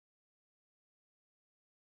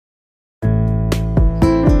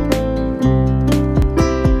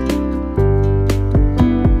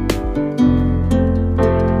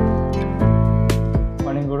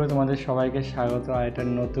সবাইকে স্বাগত একটা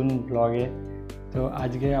নতুন ব্লগে। তো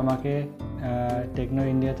আজকে আমাকে টেকনো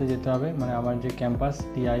ইন্ডিয়াতে যেতে হবে, মানে আমার যে campus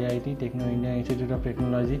TIIT techno India institute of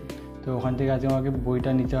technology. তো ওখান থেকে আজকে আমাকে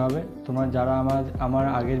বইটা নিতে হবে। তোমরা যারা আমার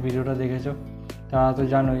আগের ভিডিওটা দেখেছো তারা তো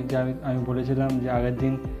জানোই যে আমি বলেছিলাম যে আগের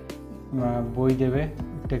দিন বই দেবে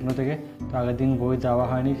টেকনো থেকে। তো আগের দিন বই দেওয়া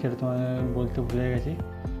হয়নি, সেটা তোমাদের বলতে ভুলে গেছি।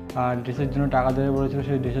 আর ড্রেসের জন্য টাকা দেবে বলেছিল,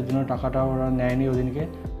 সেই ড্রেসের জন্য টাকাটা ওরা নেয়নি।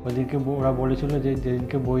 ওদিনকে ওরা বলেছিল যে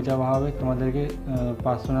যেদিনকে বই দেওয়া হবে তোমাদেরকে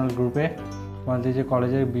পার্সোনাল গ্রুপে, তোমাদের যে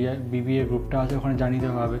কলেজের BBA গ্রুপটা আছে ওখানে জানিয়ে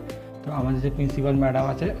দেওয়া হবে। তো আমাদের যে প্রিন্সিপাল ম্যাডাম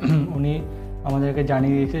আছে উনি আমাদেরকে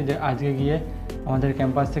জানিয়ে দিয়েছে যে আজকে গিয়ে আমাদের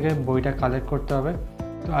ক্যাম্পাস থেকে বইটা কালেক্ট করতে হবে।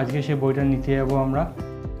 তো আজকে সেই বইটা নিতে যাবো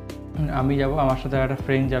আমি যাব, আমার সাথে একটা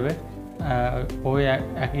ফ্রেন্ড যাবে। ও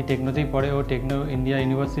একই টেকনোতেই পড়ে, ও টেকনো ইন্ডিয়া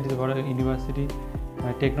ইউনিভার্সিটিতে পড়ে।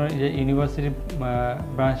 টেকনো যে ইউনিভার্সিটি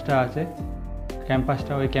ব্রাঞ্চটা আছে,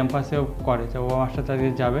 ক্যাম্পাসটা, ওই ক্যাম্পাসেও করে। তো ও আমার সাথে আজকে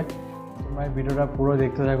যাবে। তোমরা ভিডিওটা পুরো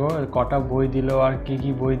দেখতে থাকো, কটা বই দিল আর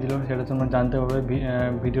কী বই দিল সেটা তোমরা জানতে পারবে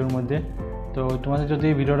ভিডিওর মধ্যে। তো তোমাদের যদি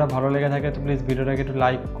ভিডিওটা ভালো লেগে থাকে তো প্লিজ ভিডিওটাকে একটু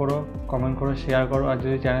লাইক করো, কমেন্ট করো, শেয়ার করো। আর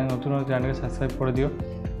যদি চ্যানেল নতুন হয় চ্যানেলকে সাবস্ক্রাইব করে দিও।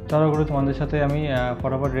 চলো করে তোমাদের সাথে আমি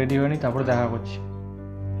ফটাফট রেডি হয়ে নিই, তারপরে দেখা করছি।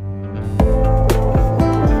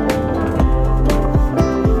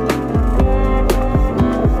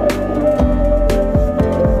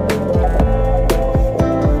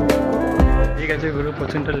 গুরু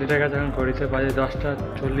প্রচণ্ড লেটে গেছে, এখন ঘড়িতে বাজে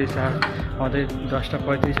 10:40 আর আমাদের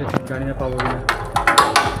 10:35 জানি না পাবো কিনা।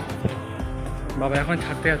 বাবা এখন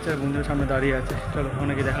ছাড়তে যাচ্ছে, বন্ধুর সামনে দাঁড়িয়ে আছে। চলো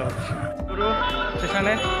অনেকে দেখা হচ্ছে গুরু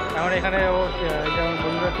স্টেশনে। এখন এখানে ও যেমন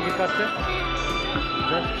বন্ধুরা টিকিট কাটছে,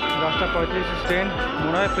 জাস্ট 10:35 ট্রেন,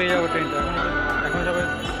 মনে হয় পেয়ে যাবো ট্রেনটা। এখন যাবে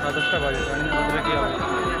 10:30 বাজে, জানি না কতটা কী হবে।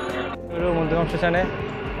 গুরু মধ্যম স্টেশনে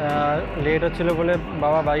লেট হচ্ছিলো বলে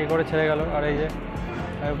বাবা বাইকে করে ছেড়ে গেল। আর এই যে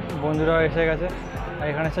বন্ধুরাও এসে গেছে। আর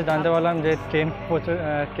এখানে এসে জানতে পারলাম যে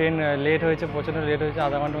ট্রেন লেট হয়েছে, প্রচণ্ড লেট হয়েছে,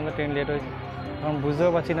 আধা ঘন্টার মধ্যে ট্রেন লেট হয়েছে। এখন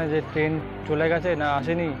বুঝতেও পারছি না যে ট্রেন চলে গেছে না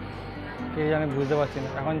আসেনি, কে জানি, বুঝতে পারছি না।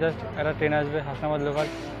 এখন জাস্ট একটা ট্রেন আসবে হাসনাবাদ লোকাল,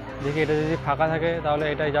 দেখি এটা যদি ফাঁকা থাকে তাহলে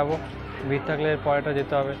এটাই যাব, ভিড় থাকলে পরেটা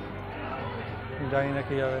যেতে হবে, জানি না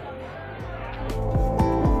কী যাবে।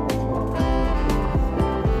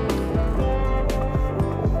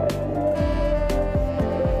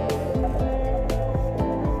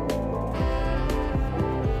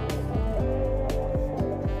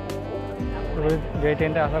 যে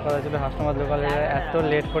ট্রেনটা আসার কথা ছিল হাসনাবাদ লোকালে, এত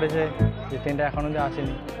লেট করেছে যে ট্রেনটা এখনও অবধি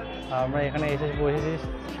আসেনি। আর আমরা এখানে এসে পৌঁছেছি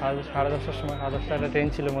 10:30 সময়। 10:30 একটা ট্রেন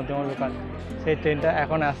ছিল মধ্যম লোকাল, সেই ট্রেনটা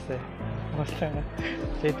এখন আসছে।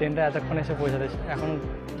 সেই ট্রেনটা এতক্ষণ এসে পৌঁছাতে, এখন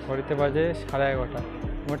ঘড়িতে বাজে 11:30।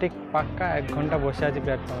 মোটামুটি পাক্কা 1 ঘন্টা বসে আছি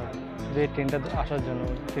প্ল্যাটফর্মে যে ট্রেনটা আসার জন্য,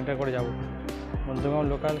 ট্রেনটা করে যাবো। মধ্যম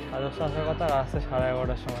লোকাল 10:30 আসার কথা, আর আসছে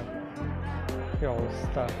 11:30 সময়। কী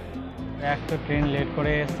অবস্থা! এক তো ট্রেন লেট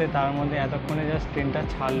করে এসছে, তার মধ্যে এতক্ষণে জাস্ট ট্রেনটা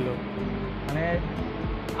ছাড়লো, মানে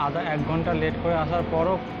 1 ঘন্টা লেট করে আসার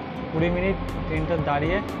পরও 20 মিনিট ট্রেনটা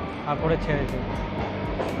দাঁড়িয়ে তারপরে ছেড়েছে।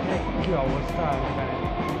 কী অবস্থা এখানে!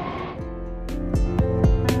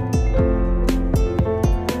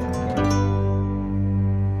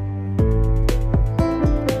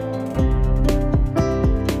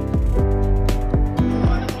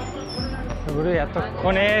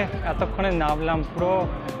 এতক্ষণে নামলাম, পুরো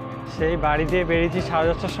সেই বাড়ি দিয়ে বেরিয়েছি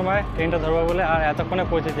 10:30 সময় ট্রেনটা ধরবো বলে, আর এতক্ষণে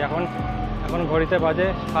পৌঁছেছি। এখন ঘড়িতে বাজে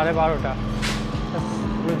 12:30।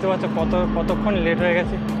 বুঝতে পারছো কতক্ষণ লেট হয়ে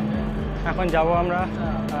গেছি। এখন যাব আমরা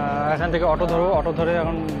এখান থেকে অটো ধরবো। অটো ধরে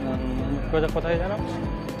এখন কোথায় জানো,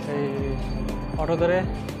 এই অটো ধরে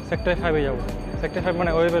সেক্টর 5-এ যাবো। সেক্টর 5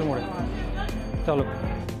 মানে ওয়েবের মোড়ে। চলো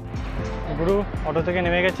গুরু, অটো থেকে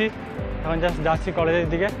নেমে গেছি, এখন জাস্ট যাচ্ছি কলেজের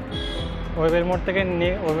দিকে। ওয়েবেল মোড় থেকে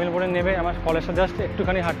ওয়েবেল মোড়ে নেমে আমার কলেজটা জাস্ট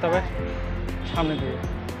একটুখানি হাঁটতে হবে সামনে দিকে,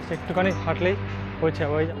 একটুখানি হাঁটলেই হয়েছে।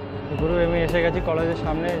 ওই গুরু আমি এসে গেছি কলেজের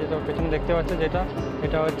সামনে, যেটা পেছনে দেখতে পাচ্ছে,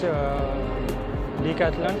 এটা হচ্ছে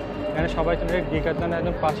ডিক্যাথলন। এখানে সবাই চলে ডিক্যাথলনের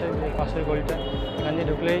একদম পাশের গলিটা, এখান দিয়ে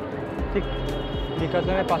ঢুকলেই ঠিক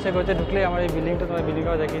ডিক্যাথলনের পাশে গলিতে ঢুকলেই আমার এই বিল্ডিংটা, তোমার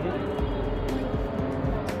বিল্ডিংটাও দেখিয়ে দিই।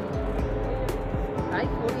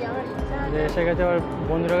 যে এসে গেছে, আবার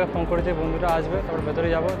বন্ধুরাকে ফোন করেছে, বন্ধুরা আসবে, তারপর ভেতরে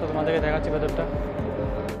যাবো। তো তোমাদেরকে দেখাচ্ছি ভেতরটা।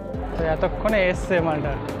 তো এতক্ষণে এসছে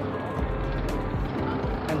মালটা,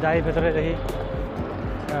 যাই ভেতরে দেখি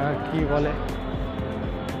কি বলে।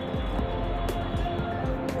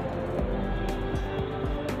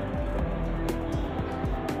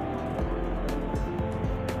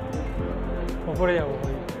 ওপরে যাবো,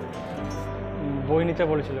 বই নিতে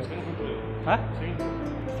বলেছিল। হ্যাঁ,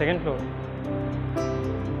 2nd ফ্লোর।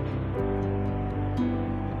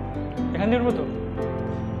 এখান দিয়ে উঠবো তো।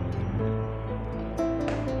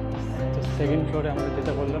 সেকেন্ড ফ্লোরে আমরা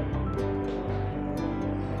যেতে বললাম।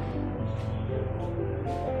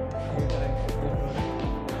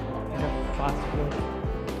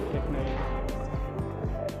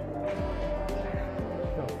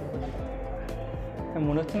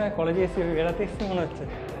 মনে হচ্ছে না কলেজে এসে বেড়াতে এসেছি মনে হচ্ছে।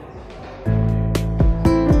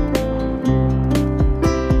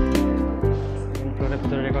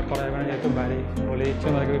 ভেতরে রেকর্ড করা যাবে না যেহেতু বাইরে বলে দিচ্ছে,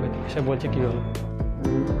 আমাকে সে বলছে কী হলো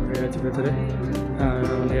হয়ে গেছে ভেতরে।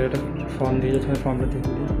 আমাদের একটা ফর্ম দিয়ে যাচ্ছে, ফর্মটা দেখে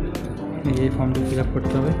দিই। এই ফর্মটা ফিল আপ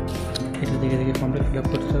করতে হবে, এটা দেখে দেখে ফর্মটা ফিল আপ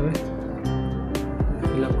করতে হবে।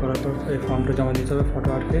 ফিল আপ করার পর এই ফর্মটা জমা দিতে হবে ফটো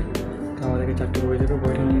আর্টকে। তো আমাদেরকে 4টে বই দেবে,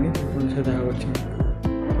 বইটা নিয়ে নিই, তখন সে দেখা করছি।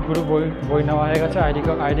 পুরো বই নেওয়া হয়ে গেছে,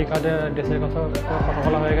 আইডি কার্ডের ড্রেসের কথা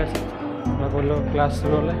বলা হয়ে গেছে। ওরা বললো ক্লাস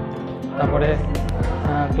শুরু হলে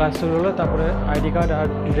তারপরে আইডি কার্ড আর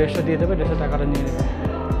ড্রেসটা দিয়ে দেবে, ড্রেসের টাকাটা নিয়ে নেবে।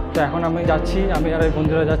 তো এখন আমি যাচ্ছি, আমি আর ওই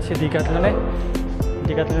বন্ধুরা যাচ্ছি ডিক্যাথলনে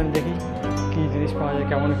দেখি কী জিনিস পাওয়া যায়,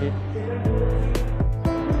 কেমন কী।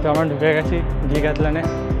 তো আমরা ঢুকে গেছি ডিক্যাথলনে।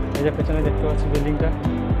 এই যে পেছনে দেখতে পাচ্ছি বিল্ডিংটা,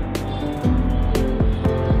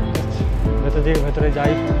 ভেতরে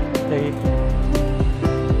যাই দেখি।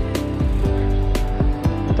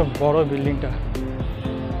 এত বড় বিল্ডিংটা,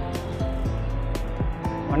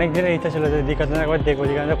 অনেক দিনের ইচ্ছা ছিল যে ডিক্যাথলন একবার দেখবো,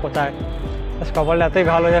 ডিক্যাথলন কোথায়। কপালটা এতই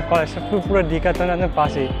ভালো যে কলেজটা পুরো ডিক্যাথলনের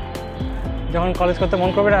পাশেই। যখন কলেজ করতে মন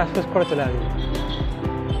করবে না আস্তে করে চলে আসবে,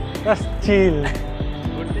 জাস্ট চিল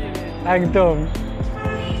একদম।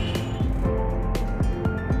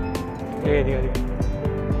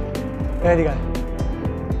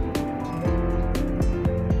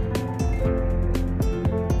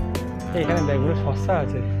 এখানে ব্যাগগুলো সস্তা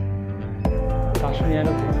আছে,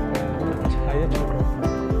 499 সাইজে ছোট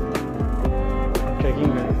ট্রেকিং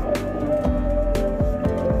ব্যাগ।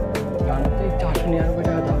 গানতে 499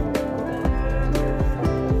 টাকা দাম।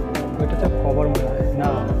 ওইটা তো কভার মনে হয় না,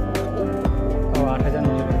 8,000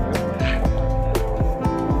 টাকা।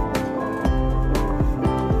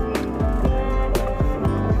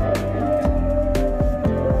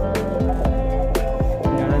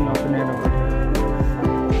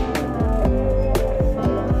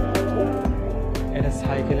 এটা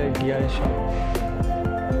সাইকেলের গিয়ারের সব।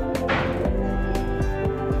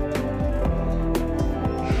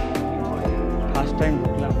 ফার্স্ট টাইম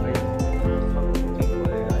ঢুকলাম ভাই।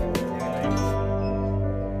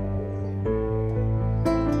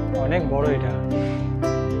 অনেক বড় এটা।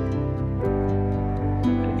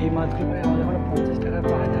 এই মাছগুলো ভাই আমাদের ওখানে 50 টাকা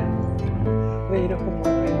পাওয়া যায়। এইরকম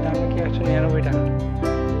মাছের দাম কি 199 টাকা।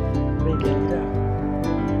 এই গেলটা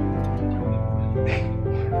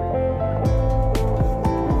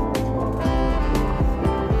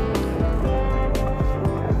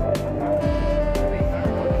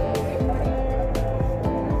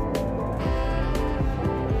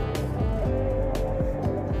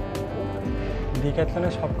ডিক্যাথলনে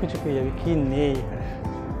সব কিছু পেয়ে যাবে, কি নেই এখানে।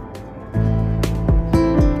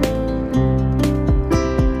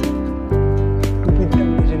 টুপির দাম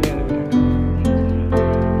 99 টাকা।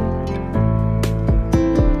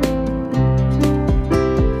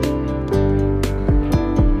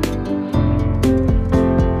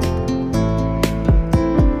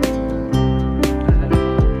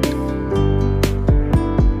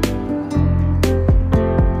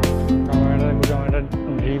 আমার একটা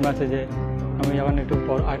ড্রিম আছে যে আমি যখন একটু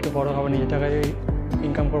বড় হবো, নিজের টাকায়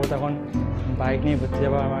ইনকাম করবো, তখন বাইক নিয়ে ঘুরতে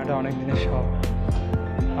যাবো। আমার একটা অনেক দিনের শখ।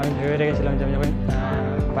 আমি ভেবে রেখেছিলাম যে আমি যখন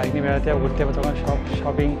বাইক নিয়ে বেড়াতে যাবো, ঘুরতে যাবো, তখন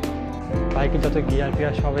শপিং বাইকের যত গিয়ার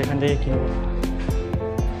ফিয়ার সব এখান থেকে কিনবো।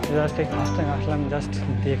 জাস্ট এই ফার্স্ট টাইম আসলাম, জাস্ট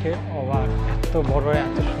দেখে অবাক, এত বড়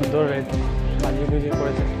এত সুন্দর সাজিয়ে গুজিয়ে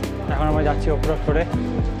করেছে। এখন আমরা যাচ্ছি ওপরের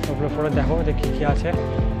ফ্লোরে দেখো যে কী কী আছে।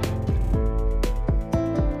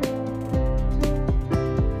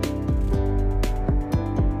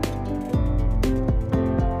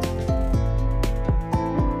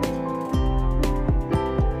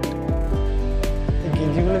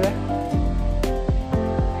 গেঞ্জিগুলো দেখ,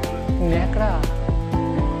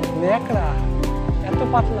 ন্যাকড়া এত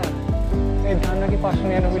পাতলা। এই দাম নাকি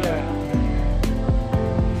 599 টাকা।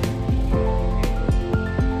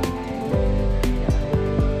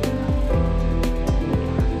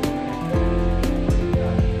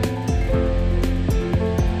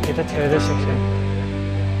 এটা ছেলেদের সেকশন।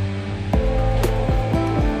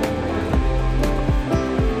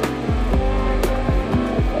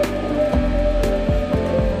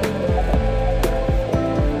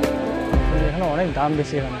 অনেক দাম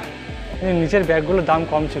বেশি এখানে, নিচের ব্যাগগুলোর দাম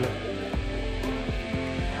কম ছিল।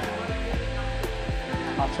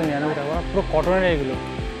 599 টাকা, পুরো কটনের এগুলো।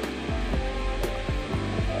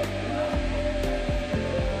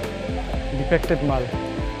 ডিফেক্টেড মাল।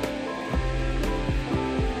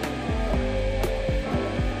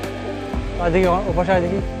 আর দেখি ওপাশে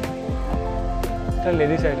দেখি, এটা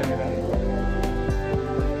লেডিস আইটেম।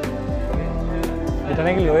 এটা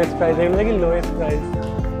নাকি লোয়েস্ট প্রাইস, এগুলো নাকি লোয়েস্ট প্রাইস।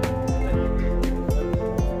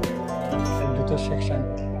 জুতোর সেকশন।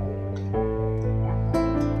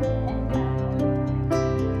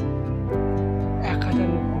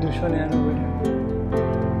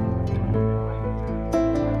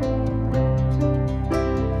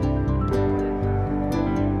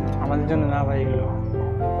 আমাদের জন্য না ভাই, এগুলো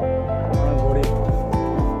আমরা গরিব।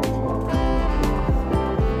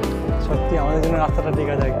 সত্যি আমাদের জন্য রাস্তাটা ঠিক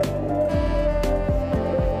আছে।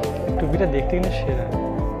 টুপিটা দেখতে কিন্তু সেরা।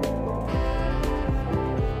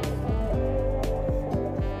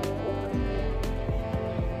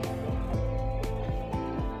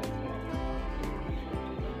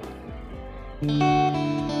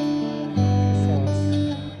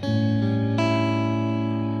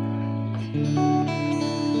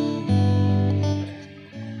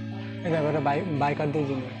 বাইকারদের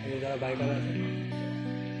জন্য, যারা বাইকার আছে।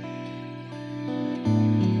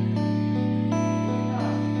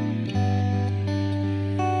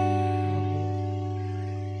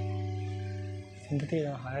 সিনথেটিক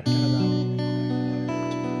 1000 টাকা দাম।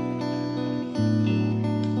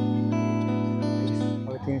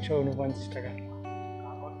 হবে 349 টাকা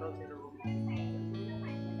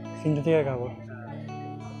সিনথেটিকের কাপড়।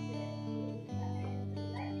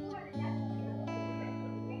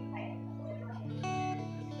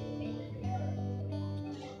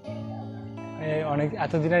 অনেক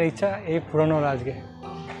এতদিনের ইচ্ছা এই পূরণ হলো আজকে।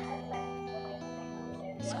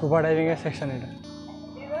 স্কুবা ডাইভিং এর সেকশন এটা।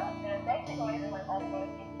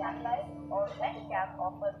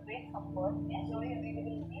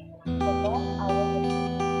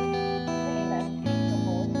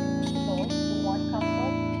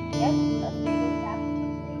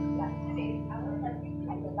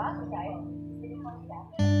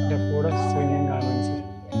 এটা পুরো সুইমিং গার্মেন্টস।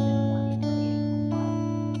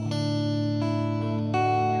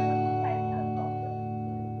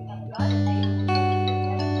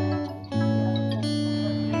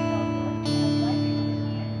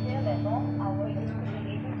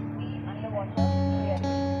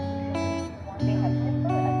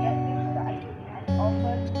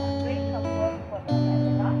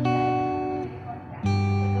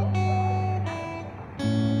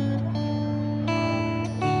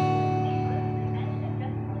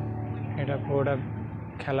 এটা পুরোটা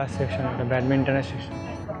খেলার সেকশন, এটা ব্যাডমিন্টনের সেকশন।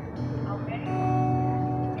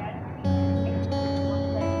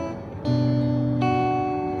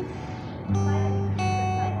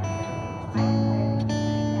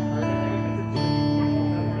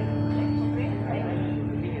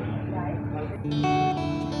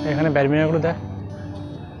 এখানে ব্যাডমিন্টনগুলো দেখ,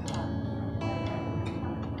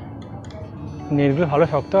 নেটগুলো ভালো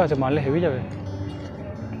শক্ত আছে, মারলে হেভি যাবে।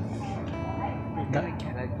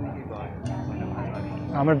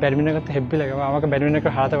 আমার ব্যাডমিন্টন করতে হেভি লাগে, আমাকে ব্যাডমিন্টন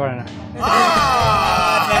কেউ হারাতে পারে না।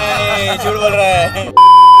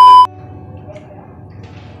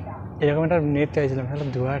 এরকম একটা নেট চাইছিলাম, তাহলে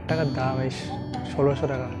 2000 টাকার দাম, এই 1600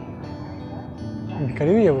 টাকা।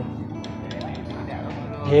 ভিখারি হয়ে যাবো।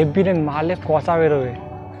 হেভি নেট, মারলে কষা বেরোবে।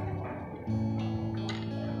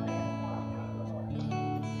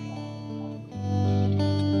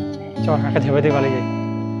 চল একটা ঝেপে দিয়ে পালিয়ে যাই।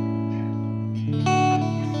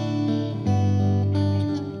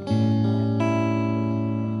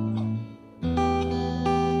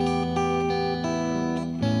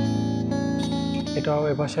 এটাও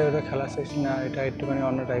এপাশে ওটা খেলা সেকশন না, এটা একটুখানি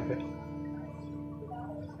অন্য টাইপের।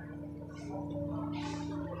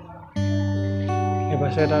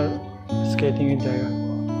 এপাশে এটা স্কেটিংয়ের জায়গা,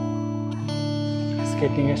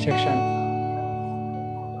 স্কেটিংয়ের সেকশন।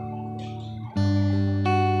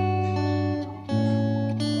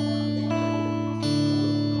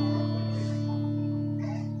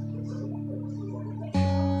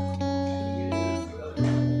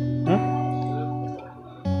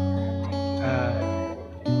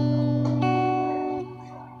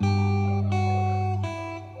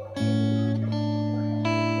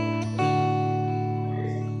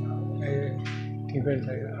 টিপের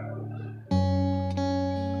জায়গা।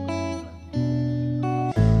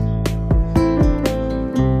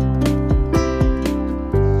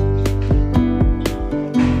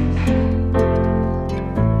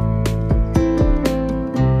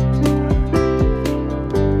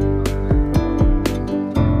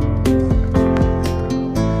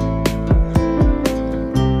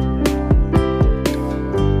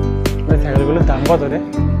 সাইকেলগুলোর দাম কত রে?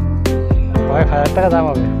 কয়েক হাজার টাকা দাম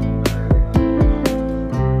হবে।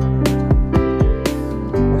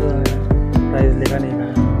 প্রাইস লেখা নেই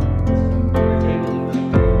এখানে।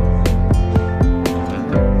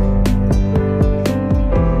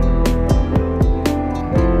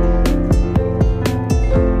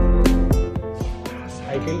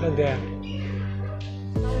 সাইকেলটা দেখ,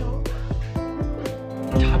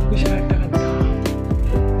 26,000 টাকা দাম।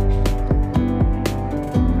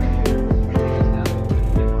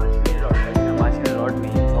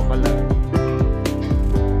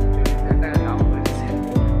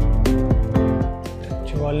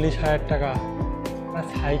 20,000 টাকা না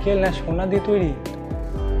সাইকেল না সোনা দিয়ে তৈরি।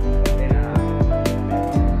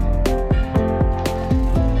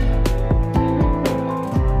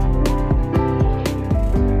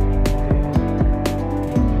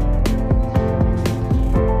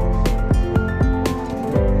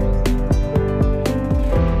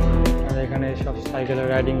 আর এখানে সব সাইকেলের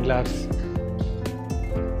রাইডিং গ্লাভস।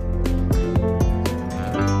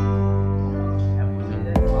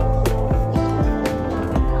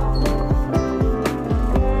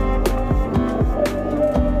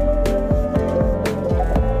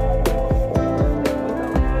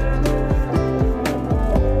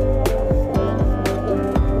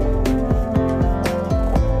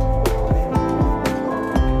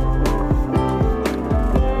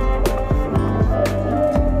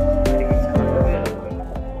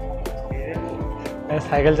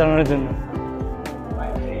 সাইকেল চালানোর জন্য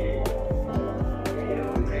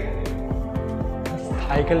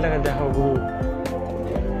সাইকেলটাকে দেখো গুরু।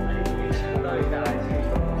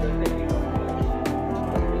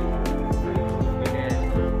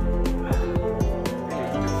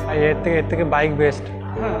 এর থেকে বাইক বেস্ট।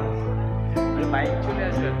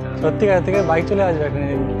 সত্যিকার থেকে বাইক চলে আসবে এখানে,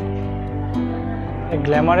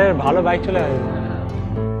 গ্ল্যামারের ভালো বাইক চলে আসবে।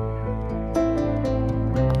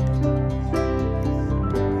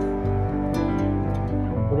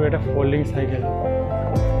 এটা ফোল্ডিং সাইকেল।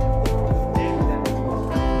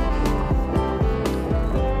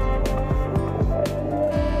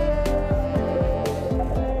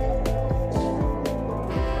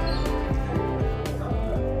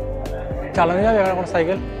 চালানো যাবে এখানে কোনো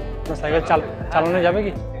সাইকেল? চালানো যাবে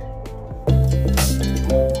কি?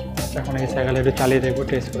 এখন এই সাইকেল একটু চালিয়ে দেখবো,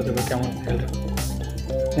 টেস্ট করে দেবো কেমন সাইকেলটা।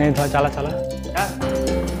 নেই ধর, চালা।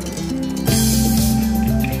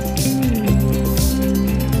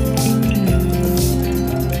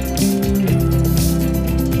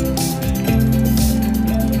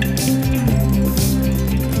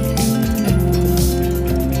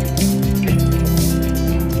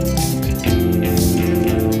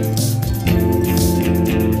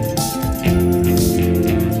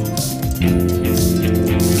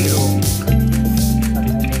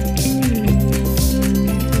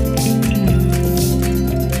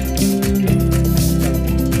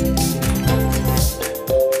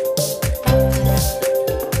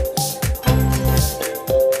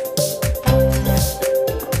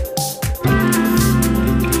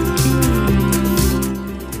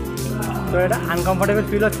 তো এটা আনকমফর্টেবল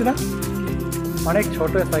ফিল হচ্ছে না? অনেক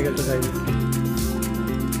ছোট সাইকেলটা চাই।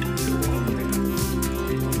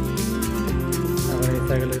 এখন এই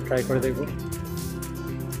সাইকেলটা ট্রাই করে দেখবো।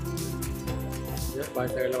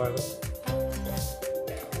 সাইকেলটা বার করো।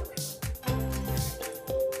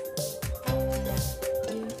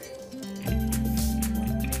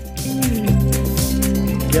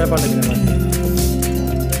 গিয়ার পাল্টে কিনা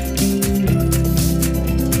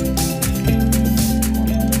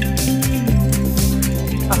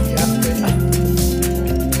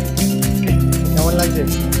কেমন লাগছে?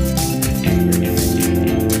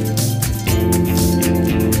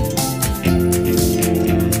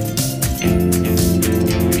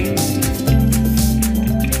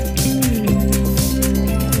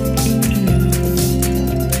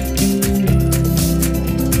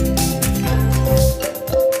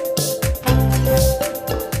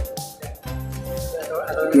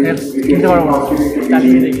 কিনতে পারবো না,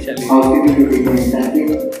 চালিয়ে দেখি চালিয়ে।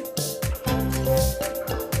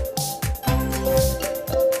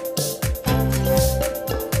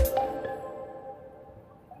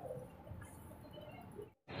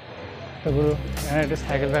 তো গুরু এখানে একটু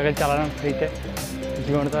সাইকেল চালালাম ফ্রিতে।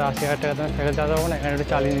 জীবনে তো 80,000 টাকা তো সাইকেল চালাতে পারবো না, এখানে একটু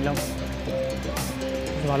চালিয়ে নিলাম।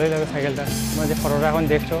 ভালোই লাগে সাইকেলটা। তোমার যে ফটোটা এখন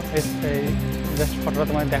দেখছো, এই জাস্ট ফটোটা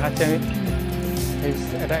তোমায় দেখাচ্ছি আমি।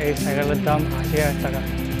 এই সাইকেলের দাম 80,000 টাকা।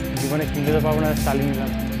 জীবনে কিনতে তো পারবো না, চালিয়ে নিলাম।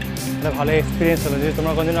 এটা ভালো এক্সপিরিয়েন্স হলো। যদি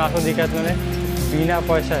তোমরা কোনদিন আসো ডিক্যাথলনে, বিনা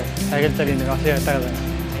পয়সায় সাইকেল চালিয়ে নেবে 80,000 টাকা দেয়।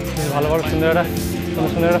 ভালো সুন্দর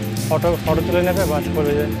একটা ফটো তুলে নেবে, বাস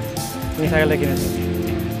করবে যে তুমি সাইকেলটা কিনেছো।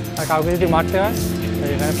 আর কাউকে যদি মারতে হয়,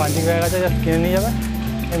 এখানে পাঞ্চিং ব্যাগ আছে, জাস্ট কিনে নিয়ে যাবে,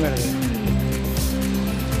 মেরে দেবে।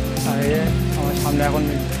 আর এই আমার সামনে এখন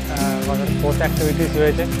স্পোর্টস অ্যাক্টিভিটিস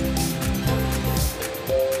রয়েছে।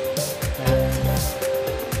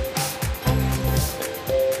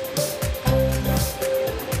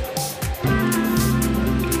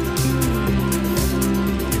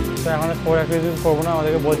 তো এখন স্পোর্ট অ্যাক্টিভিটিস করবো না,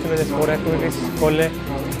 আমাদেরকে বলছিল যে স্পোর্ট অ্যাক্টিভিটিস করলে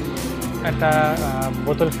একটা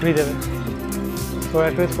বোতল ফ্রি দেবে। স্পোর্ট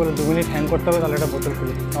অ্যাক্টিভিটিস করলে 2 মিনিট হ্যাং করতে হবে, তাহলে একটা বোতল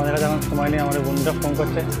ফ্রি। আমাদের কাছে এখন সময় নেই। আমাদের বন্ধুরা ফোন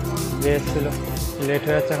করছে যে এসেছিলো, লেট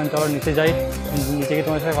হয়ে যাচ্ছে। এখন চলো নিচে যাই, নিচে গিয়ে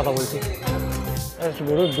তোমার সাথে কথা বলছি।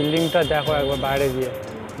 পুরো বিল্ডিংটা দেখো একবার বাইরে গিয়ে,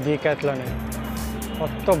 ডিক্যাথলনে।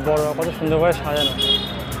 কত বড়, কত সুন্দর করে সাজানো।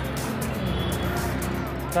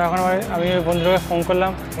 তো এখন আমি ওই বন্ধুটাকে ফোন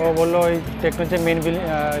করলাম, ও বললো ওই টেকনোর যে মেন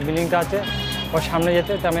বিল্ডিংটা আছে ওর সামনে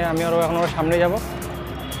যেতে। তো আমি আরও এখন ওর সামনে যাব।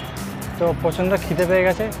 তো প্রচণ্ড খিদে পেয়ে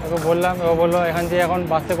গেছে, ওকে বললাম, ও বললো এখান থেকে এখন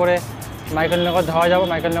বাসে করে মাইকেলনগর ধাবা যাবো,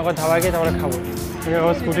 মাইকেলনগর ধাবা গিয়ে তারপরে খাবো। ও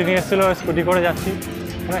স্কুটি নিয়ে এসেছিলো, স্কুটি করে যাচ্ছি।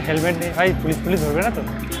 কোনো হেলমেট নেই ভাই, পুলিশ ধরবে না তো?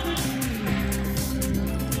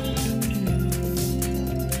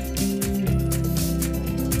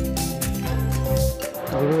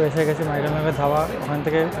 গুরু এসে গেছে মাইকেলনগর ধাবা। ওখান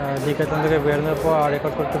থেকে ডিক্যাথলন থেকে বেরোনোর পর আর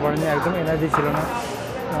রেকর্ড করতে পারিনি, একদম এনার্জি ছিল না।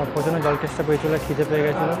 প্রচণ্ড জল টেস্টটা পেয়েছিলো, খিদে পেয়ে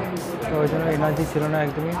গেছিলো, তো ওই জন্য এনার্জি ছিল না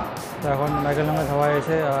একদমই। তো এখন মাইকেলনগর ধাবায়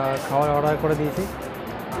এসে খাবার অর্ডার করে দিয়েছি।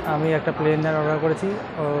 আমি একটা প্লেন নান অর্ডার করেছি,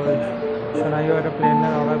 সোনাইও একটা প্লেন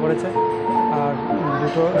নান অর্ডার করেছে, আর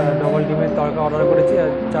দুটো ডবল ডিমের তড়কা অর্ডার করেছি, আর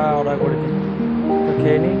চা অর্ডার করেছি। তো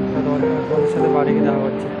খেয়ে নিই, তো তোমাদের সাথে বাড়ি গিয়ে দেখা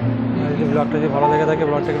হচ্ছে। যদি ব্লগটা যদি ভালো লেগে থাকে,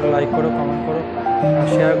 ব্লগটাকে একটু লাইক করো, কমেন্ট করো, আর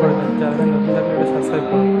শেয়ার করে দেন। চ্যানেলে নতুন থাকলে একটু সাবস্ক্রাইব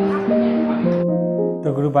করো। তো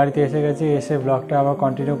গ্রুপ বাড়িতে এসে গেছি, এসে ব্লগটা আবার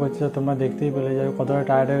কন্টিনিউ করছি। তো তোমরা দেখতেই পেলে যাবে কতটা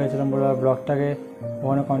টায়ার্ড হয়ে গেছিলাম বলে ব্লগটাকে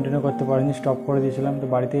ওখানে কন্টিনিউ করতে পারিনি, স্টপ করে দিয়েছিলাম। তো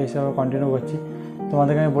বাড়িতে এসে আবার কন্টিনিউ করছি।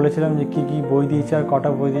 তোমাদেরকে আমি বলেছিলাম যে কী কী বই দিয়েছে আর কটা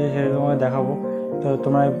বই দিয়েছে সেটা তোমাকে দেখাবো। তো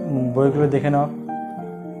তোমরা বইগুলো দেখে নাও।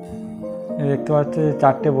 দেখতে পাচ্ছ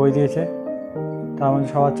 4টে বই দিয়েছে। তার মধ্যে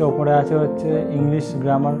সবার চেয়ে ওপরে আছে হচ্ছে ইংলিশ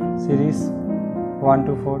গ্রামার সিরিজ 1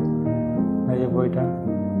 to 4। এই যে বইটা,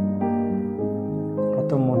 কত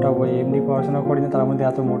মোটা বই, এমনি পড়াশোনা করি না, তার মধ্যে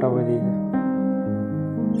এত মোটা বই দিয়েছে।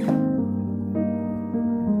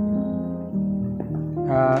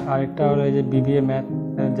 আরেকটা হলো এই যে বিবিএ ম্যাথ,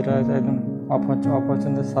 যেটা একদম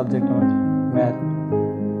অপছন্দের সাবজেক্ট আমার, ম্যাথ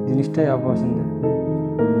জিনিসটাই অপছন্দের।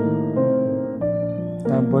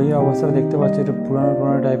 বইয়ের অবস্থাটা দেখতে পাচ্ছি একটু পুরানো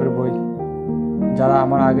টাইপের বই। যারা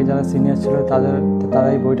আমার আগে যারা সিনিয়র ছিল তারা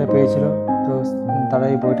এই বইটা পেয়েছিল, তো তারা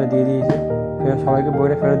এই বইটা দিয়ে দিয়েছে। সবাইকে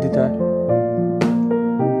বইটা ফেরত দিতে হয়।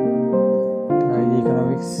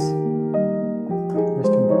 ইকোনমিক্স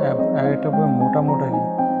একটা বই মোটা কি।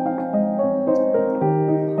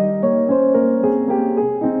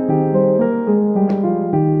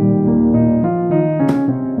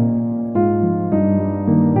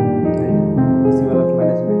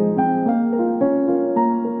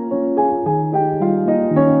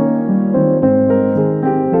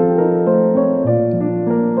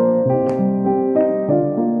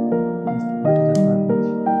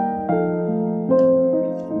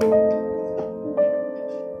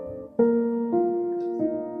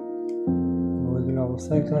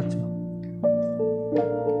 অবস্থা দেখতে পাচ্ছ,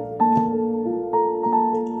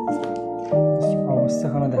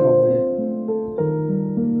 অবস্থাখানে দেখো বইয়ে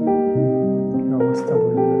অবস্থা।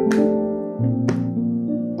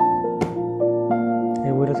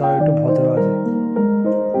 এই বইটা তার একটু ভদ্র আছে।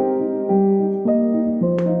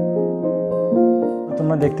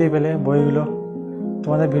 তোমরা দেখতেই পেলে বইগুলো।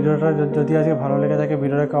 তোমাদের ভিডিওটা যদি আজকে ভালো লেগে থাকে,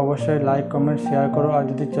 ভিডিওটাকে অবশ্যই লাইক, কমেন্ট, শেয়ার করো। আর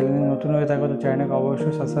যদি চ্যানেলে নতুন হয়ে থাকো তো চ্যানেলকে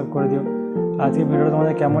অবশ্যই সাবস্ক্রাইব করে দিও। আজকে ভিডিওটা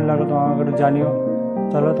তোমাদের কেমন লাগলো তোমার আমাকে একটু জানিও।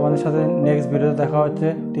 চলো তোমাদের সাথে নেক্সট ভিডিওতে দেখা হচ্ছে।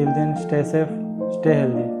 Till then stay safe, stay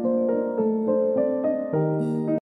healthy.